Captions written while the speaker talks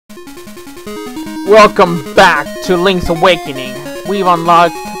Welcome back to Link's Awakening. We've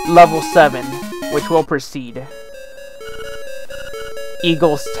unlocked level 7, which will proceed.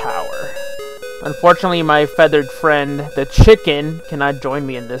 Eagle's Tower. Unfortunately, my feathered friend, the chicken, cannot join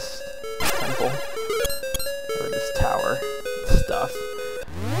me in this temple. Or this tower stuff.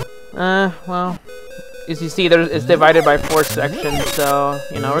 Well, as you see, it's divided by 4 sections, so,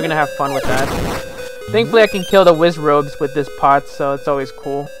 you know, we're gonna have fun with that. Thankfully, I can kill the Wizrobes with this pot, so it's always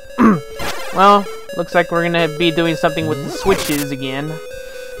cool. Well, looks like we're gonna be doing something with the switches again.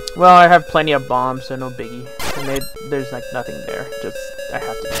 Well, I have plenty of bombs, so no biggie. And there's like nothing there. Just, I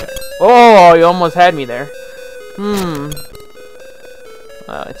have to check. Oh, you almost had me there. Oh,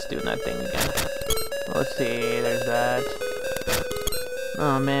 it's doing that thing again. Let's see, there's that.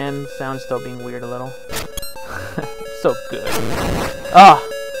 Oh man, sound's still being weird a little. So good. Ah!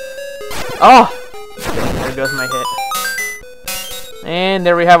 Oh! There goes my hit. And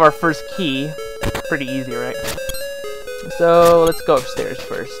there we have our first key. Pretty easy, right? So, let's go upstairs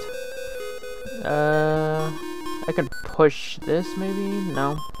first. I could push this, maybe?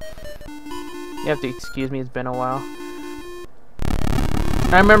 No. You have to excuse me, it's been a while.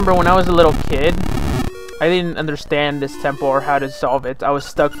 I remember when I was a little kid, I didn't understand this temple or how to solve it. I was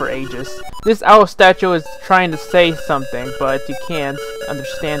stuck for ages. This owl statue is trying to say something, but you can't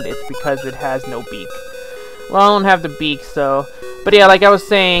understand it because it has no beak. Well, I don't have the beak, so... But yeah, like I was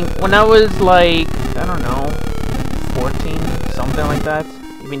saying, when I was like, I don't know, 14, something like that.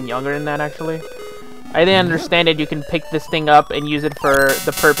 Even younger than that, actually. I didn't understand it. You can pick this thing up and use it for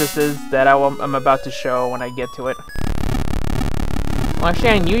the purposes that I'm about to show when I get to it. Well, actually,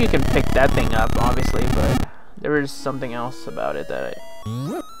 I knew you can pick that thing up, obviously, but there is something else about it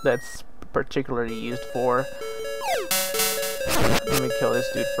that's particularly used for. Let me kill this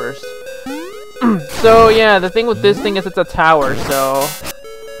dude first. So, yeah, the thing with this thing is it's a tower, so...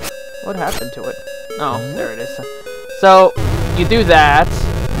 What happened to it? Oh, there it is. So, you do that.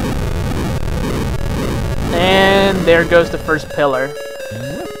 And there goes the first pillar.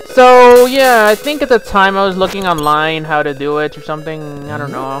 So, yeah, I think at the time I was looking online how to do it or something. I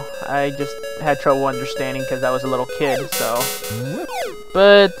don't know. I just had trouble understanding because I was a little kid, so...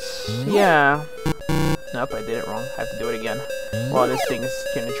 But, yeah. Nope, I did it wrong. I have to do it again. Well, this thing is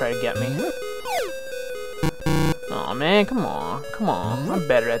gonna try to get me. Oh man, come on. Come on. I'm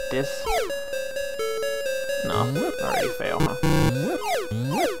better at this. No, already fail, huh?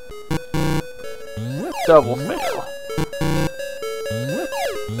 Double fail.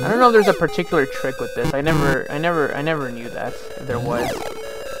 I don't know if there's a particular trick with this. I never knew that if there was.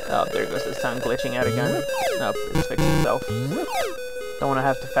 Oh, there goes the sound glitching out again. Nope, it's fixed itself. Don't want to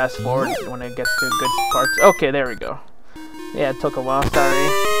have to fast forward when it gets to good parts. Okay, there we go. Yeah, it took a while, sorry.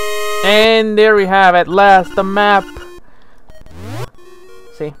 And there we have, at last, the map.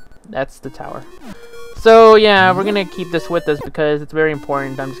 See? That's the tower. So, yeah, we're gonna keep this with us because it's very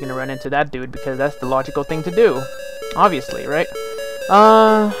important. I'm just gonna run into that dude because that's the logical thing to do. Obviously, right?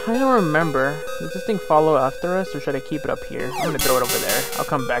 I don't remember. Does this thing follow after us, or should I keep it up here? I'm gonna throw it over there. I'll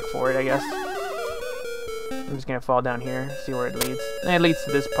come back for it, I guess. I'm just gonna fall down here, see where it leads. And it leads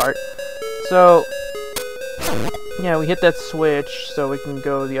to this part. So, yeah, we hit that switch so we can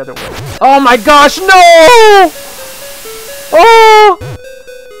go the other way. Oh my gosh, no! Oh!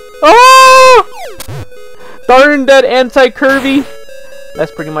 Oh! Darn that anti-curvy!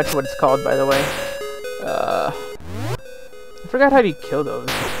 That's pretty much what it's called, by the way. I forgot how to kill those.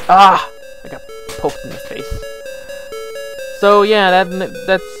 Ah! I got poked in the face. So yeah,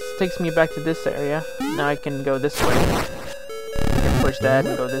 that takes me back to this area. Now I can go this way. I can push that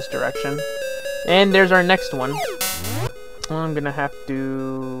and go this direction. And there's our next one. I'm gonna have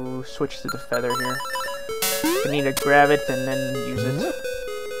to switch to the feather here. I need to grab it and then use it.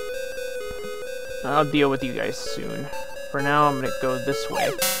 I'll deal with you guys soon. For now, I'm gonna go this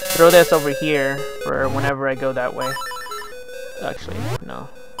way. Throw this over here for whenever I go that way. Actually, no.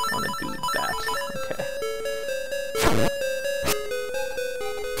 I want to do that. Okay.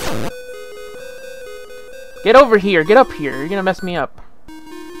 Get over here. Get up here. You're gonna mess me up.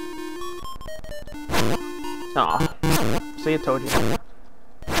 Aw. See, I told you.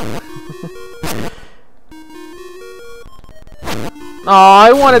 Aw,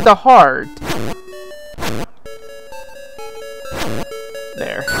 I wanted the heart.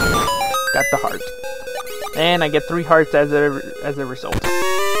 There. Got the heart. And I get 3 hearts as a result.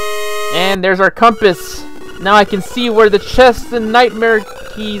 And there's our compass. Now I can see where the chests and nightmare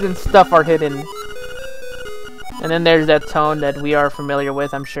keys and stuff are hidden. And then there's that tone that we are familiar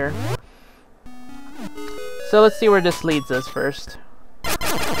with, I'm sure. So let's see where this leads us first.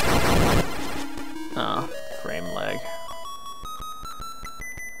 Oh, frame lag.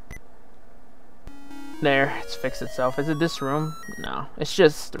 There, it's fixed itself. Is it this room? No, it's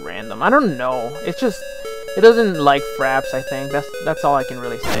just random. I don't know. It's just, it doesn't like fraps, I think. That's all I can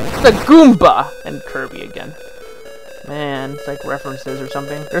really say. The Goomba! And Kirby again. Man, it's like references or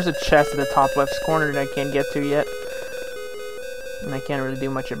something. There's a chest in the top left corner that I can't get to yet. And I can't really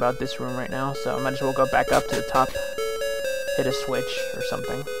do much about this room right now, so I might as well go back up to the top. Hit a switch or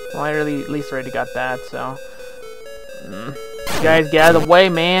something. Well, I really, at least already got that, so... You guys, get out of the way,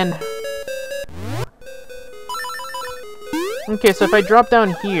 man! Okay, so if I drop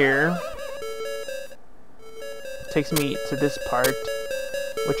down here... It takes me to this part,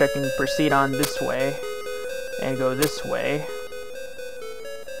 which I can proceed on this way. And go this way.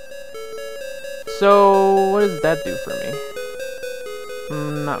 So, what does that do for me?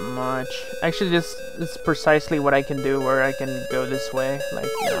 Not much. Actually, this is precisely what I can do, where I can go this way. Like,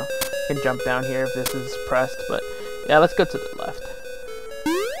 you know, I can jump down here if this is pressed, but yeah, let's go to the left.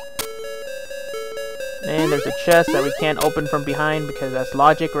 And there's a chest that we can't open from behind because that's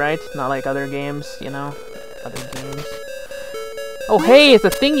logic, right? Not like other games, you know? Other games. Oh, hey, it's a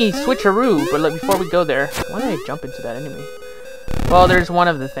thingy switcheroo, but like, before we go there, why did I jump into that enemy? Well, there's one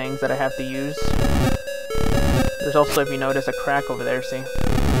of the things that I have to use. There's also, if you notice, a crack over there, see?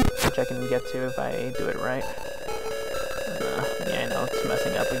 Which I can get to if I do it right. Yeah, I know, it's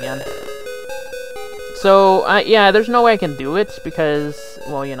messing up again. So, yeah, there's no way I can do it because,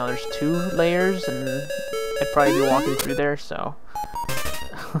 well, you know, there's 2 layers, and I'd probably be walking through there, so...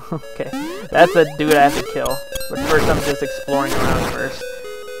 Okay, that's a dude I have to kill. But first I'm just exploring around first.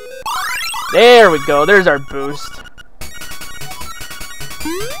 There we go, there's our boost.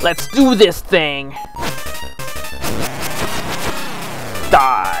 Let's do this thing!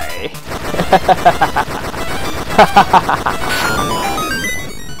 Die!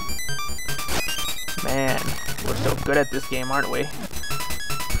 Man, we're so good at this game, aren't we?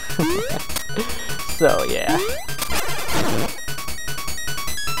 So, yeah.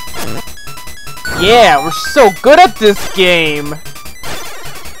 Yeah, we're so good at this game!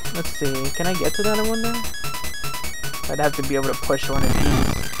 Let's see, can I get to that one there? I'd have to be able to push one of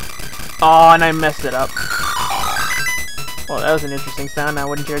these. Oh, and I messed it up. Well, that was an interesting sound, now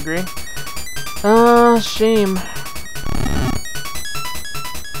wouldn't you agree? Shame.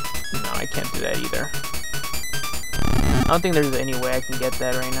 No, I can't do that either. I don't think there's any way I can get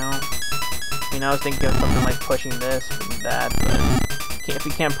that right now. I mean, I was thinking of something like pushing this and that, but... if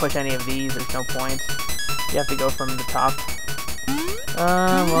you can't push any of these, there's no point. You have to go from the top.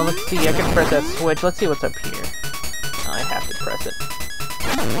 Well, let's see. I can press that switch. Let's see what's up here. Oh, I have to press it.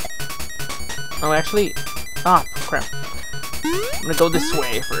 Oh, actually... Ah, crap. I'm gonna go this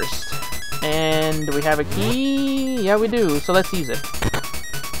way first. And do we have a key? Yeah, we do. So let's use it.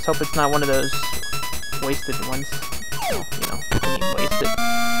 Let's hope it's not one of those wasted ones. Oh, you know, I mean wasted.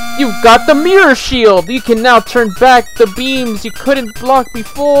 You've got the mirror shield! You can now turn back the beams you couldn't block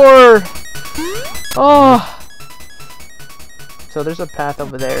before! Oh! So there's a path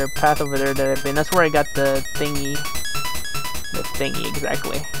over there that I've been. That's where I got the thingy. The thingy,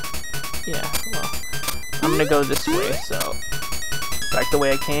 exactly. Yeah, well. I'm gonna go this way, so... back the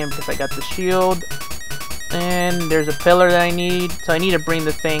way I came, because I got the shield. And there's a pillar that I need. So I need to bring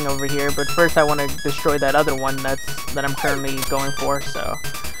the thing over here, but first I want to destroy that other one that I'm currently going for, so...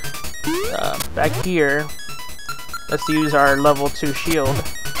 back here, let's use our level 2 shield,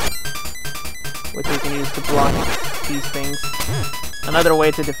 which we can use to block these things. Another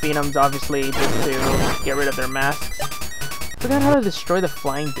way to defeat them is obviously just to get rid of their masks. Forgot how to destroy the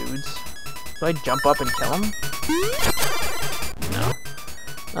flying dudes. Do I jump up and kill them? No.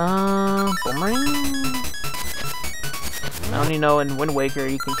 Boomerang? I only know in Wind Waker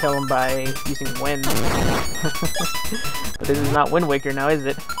you can kill them by using wind. But this is not Wind Waker now, is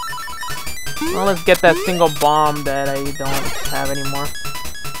it? Well, let's get that single bomb that I don't have anymore.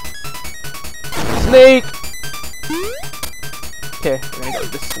 Snake! Okay, we're gonna go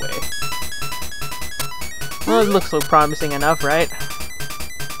this way. Well, it looks so promising enough, right?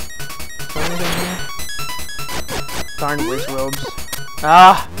 Anything here? Darn whiz robes.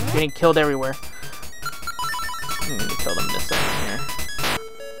 Ah! Getting killed everywhere. I'm gonna kill them this second here.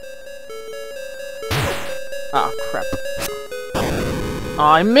 Ah, crap. Oh,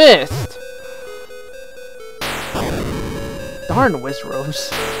 I missed! Darn whiz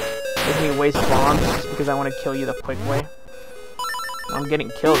robes. Make me waste bombs just because I want to kill you the quick way. I'm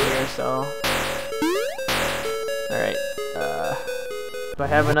getting killed here, so... Alright, do I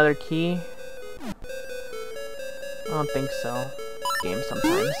have another key? I don't think so. Game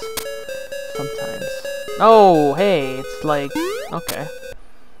sometimes. Sometimes. Oh, hey, it's like... Okay.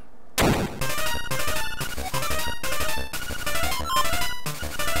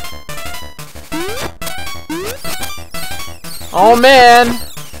 Oh man!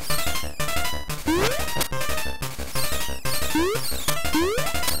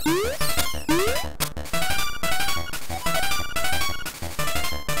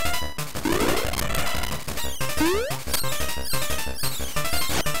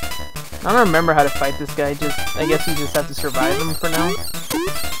 I don't remember how to fight this guy, I guess you just have to survive him for now.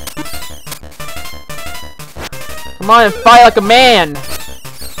 Come on and fight like a man!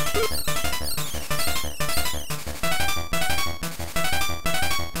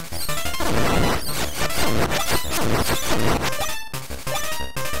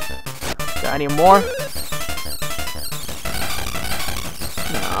 Got any more?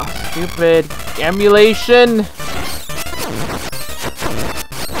 No, stupid emulation!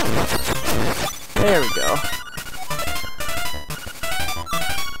 There we go.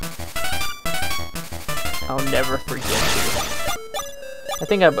 I'll never forget you. I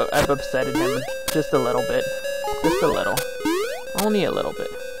think I've upsetted him just a little bit. Just a little. Only a little bit.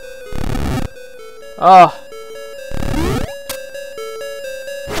 Oh.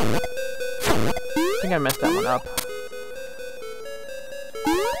 I think I messed that one up.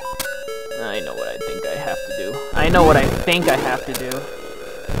 I know what I think I have to do. I know what I think I have to do.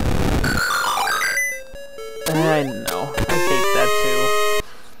 I know. I hate that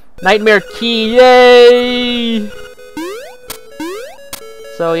too. Nightmare key, yay!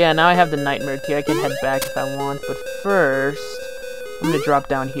 So yeah, now I have the nightmare key. I can head back if I want, but first, I'm gonna drop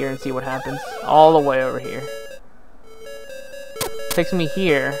down here and see what happens. All the way over here. Takes me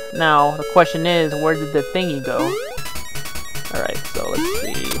here. Now, the question is, where did the thingy go? Alright, so let's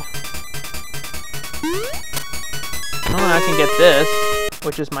see. Oh, I can get this,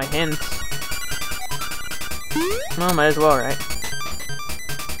 which is my hint. Well, might as well, right?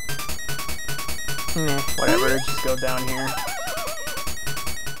 Whatever, just go down here.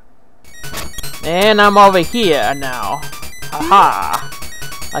 And I'm over here now. Haha!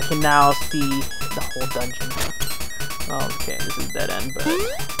 I can now see the whole dungeon. Oh, okay, this is dead end, but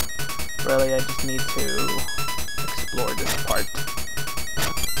really I just need to explore this part.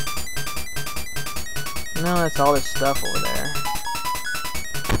 No, that's all this stuff over there.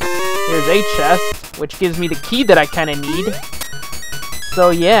 Here's a chest, which gives me the key that I kind of need.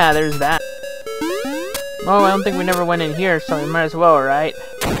 So yeah, there's that. Oh, I don't think we never went in here, so we might as well, right?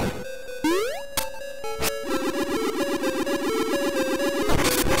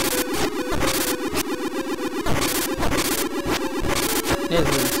 This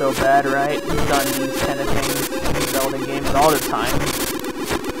isn't so bad, right? We've done these kind of things in Zelda games all the time.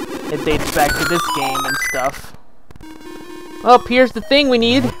 It dates back to this game and stuff. Oh, here's the thing we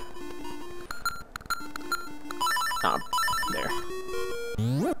need. Oh, there.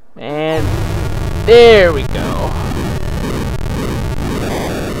 And there we go.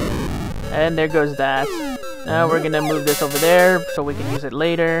 And there goes that. Now we're gonna move this over there so we can use it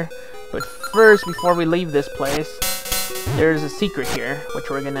later. But first, before we leave this place, there's a secret here, which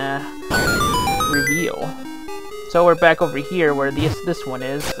we're gonna reveal. So we're back over here where this one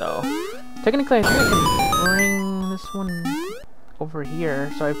is, so technically I think I can bring this one over here,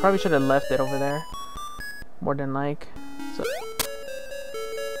 so I probably should have left it over there. More than like. So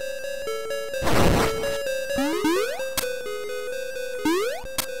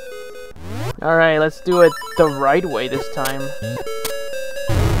alright, let's do it the right way this time.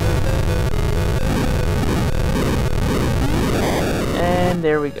 And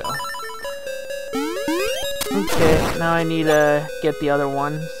there we go. Okay, now I need to get the other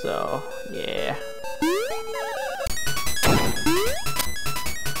one, so yeah.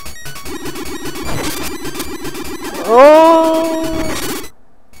 Oh!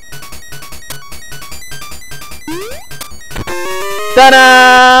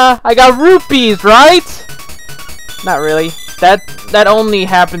 Ta-da! I got rupees, right? Not really. That only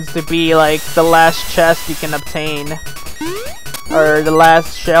happens to be like the last chest you can obtain, or the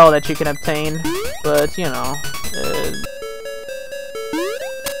last shell that you can obtain. But you know.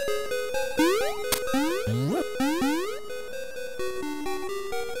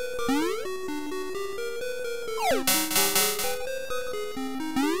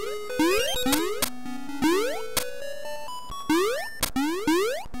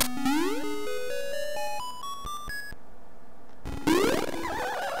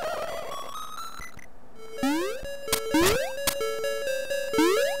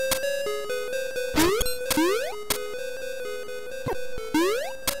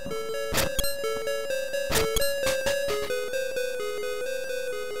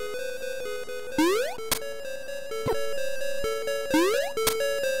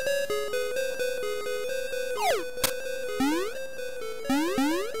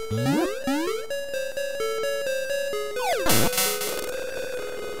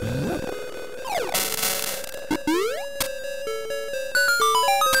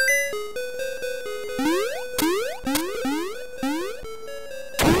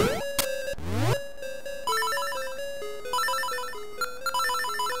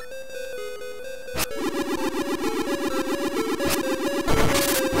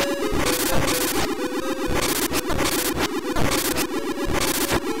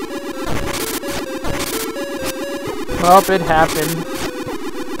 Oh, it happened.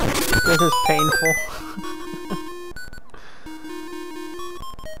 This is painful.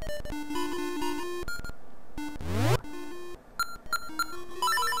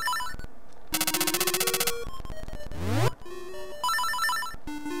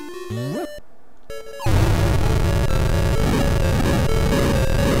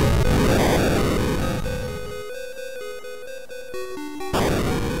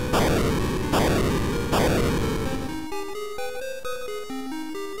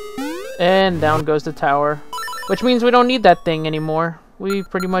 And down goes the tower. Which means we don't need that thing anymore. We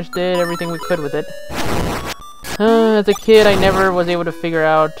pretty much did everything we could with it. As a kid, I never was able to figure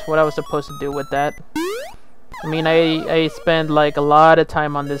out what I was supposed to do with that. I mean, I spent like a lot of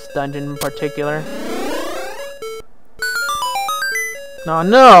time on this dungeon in particular. Oh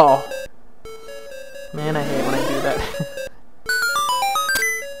no! Man, I hate when I do that.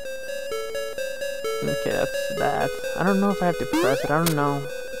 Okay, that's that. I don't know if I have to press it. I don't know.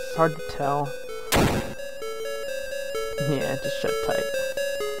 It's hard to tell. Yeah, just shut tight.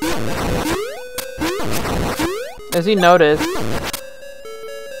 As you notice,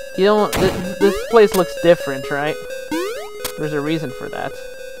 you don't. This place looks different, right? There's a reason for that.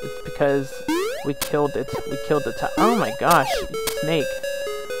 It's because we killed it. We killed the tower. Oh my gosh, snake!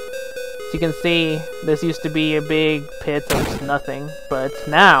 As you can see, this used to be a big pit of nothing, but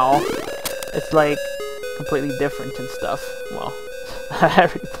now it's like completely different and stuff. Well, I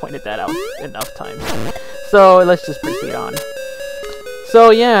already pointed that out enough times. So let's just proceed on.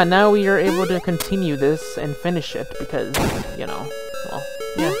 So yeah, now we are able to continue this and finish it because, you know, well,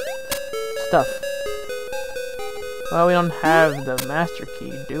 yeah, stuff. Well, we don't have the master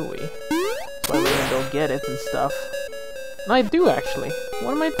key, do we? So we're gonna go get it and stuff. And I do actually.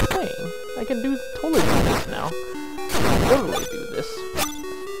 What am I saying? I can totally do this now. Totally do this.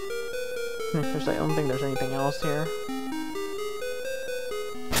 I don't think there's anything else here.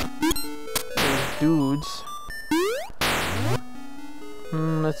 There's dudes.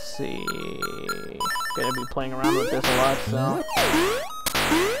 Let's see. Gonna be playing around with this a lot, so.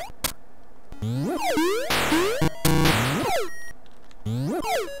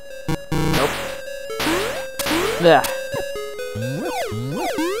 Nope. Yeah.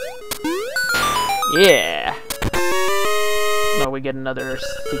 Yeah. No, we get another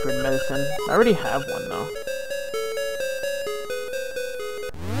secret medicine. I already have one though.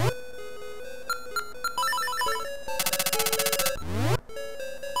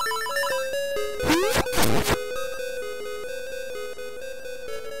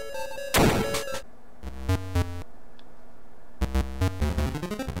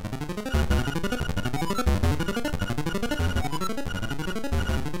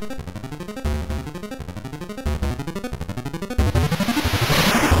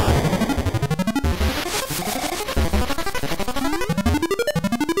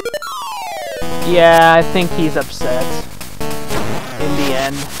 Yeah, I think he's upset. In the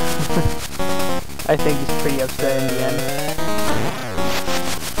end. I think he's pretty upset in the end.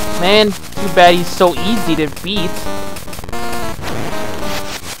 Man, too bad he's so easy to beat.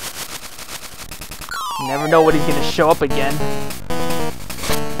 You never know when he's gonna show up again.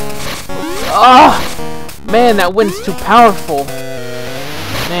 Ah! Man, that wind's too powerful.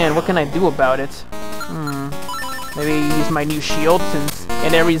 Man, what can I do about it? Maybe use my new shield since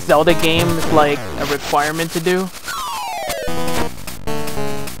in every Zelda game it's like a requirement to do.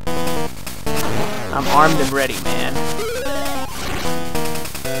 I'm armed and ready, man.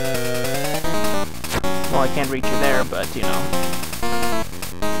 Well, I can't reach you there, but you know.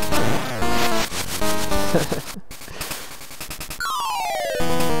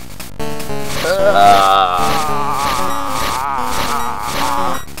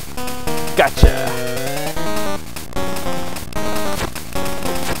 Gotcha.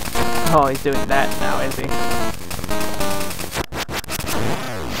 Oh, he's doing that now, is he?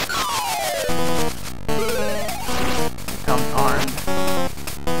 Come armed.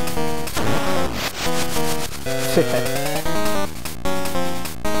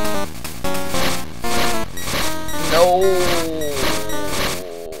 No!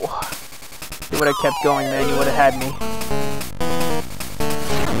 You would have kept going, man. You would have had me.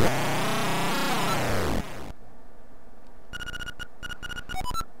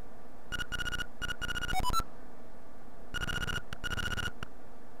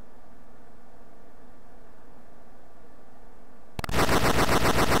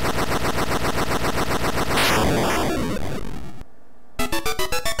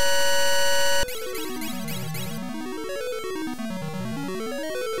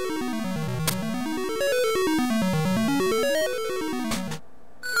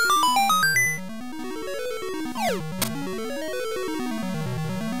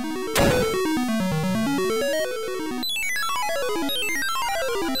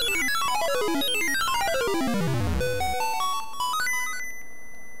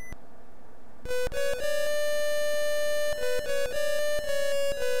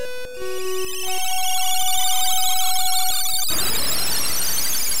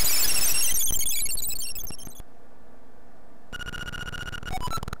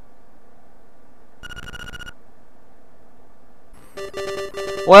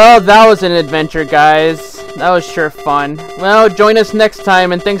 Well, that was an adventure, guys. That was sure fun. Well, join us next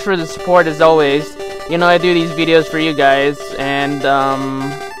time, and thanks for the support as always. You know, I do these videos for you guys, and,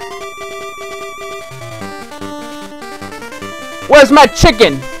 where's my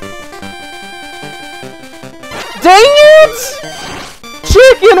chicken? Dang it!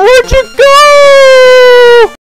 Chicken, where'd you go?